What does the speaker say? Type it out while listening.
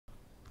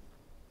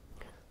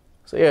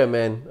So yeah,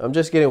 man, I'm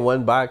just getting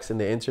one box in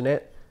the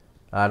internet.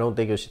 I don't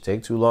think it should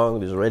take too long.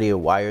 There's already a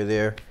wire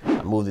there.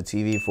 I moved the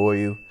TV for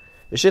you.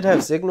 It should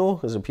have signal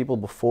because the people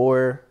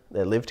before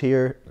that lived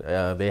here,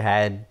 they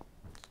had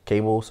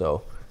cable.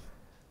 So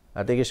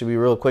I think it should be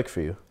real quick for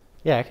you.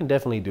 Yeah, I can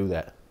definitely do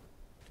that.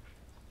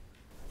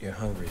 You're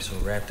hungry, so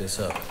wrap this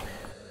up.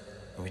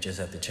 We just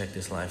have to check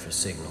this line for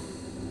signal.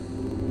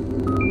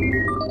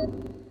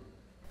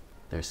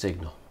 There's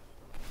signal.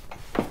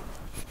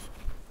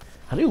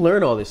 How do you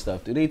learn all this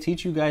stuff? Do they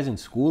teach you guys in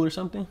school or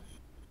something?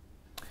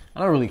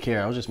 I don't really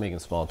care. I was just making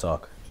small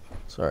talk.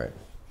 It's all right.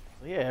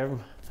 Yeah,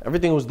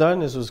 everything was done.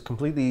 This was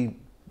completely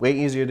way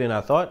easier than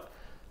I thought.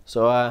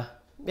 So,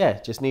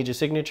 yeah, just need your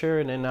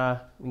signature and then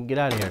we can get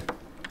out of here.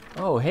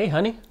 Oh, hey,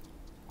 honey.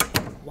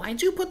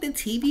 Why'd you put the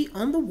TV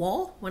on the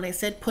wall when I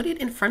said put it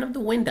in front of the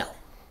window?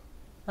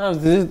 Oh,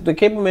 the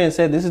Cableman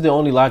said this is the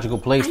only logical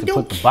place to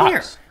put the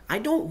box. I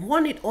don't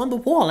want it on the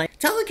wall.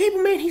 Tell the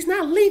Cableman he's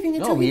not leaving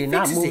until he fixes it. No,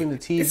 you're not moving the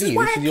TV. This is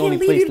why I can't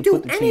leave you to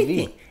do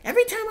anything.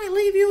 Every time I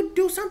leave you to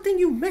do something,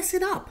 you mess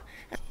it up.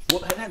 Well,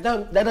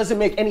 that doesn't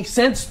make any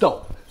sense,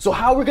 though. So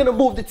how are we gonna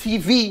move the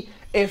TV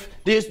if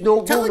there's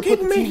no room to put the TV? Tell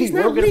the Cableman he's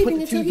not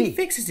leaving until he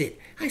fixes it.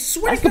 I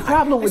swear to God. That's the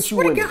problem with you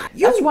women.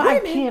 That's why I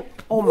can't.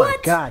 Oh my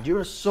God,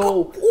 you're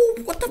so.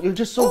 You're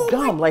just so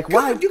dumb. Like,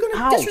 why? You're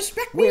gonna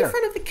disrespect me in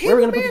front of the Cableman? Where are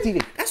we gonna put the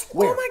TV?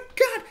 Oh my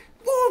God.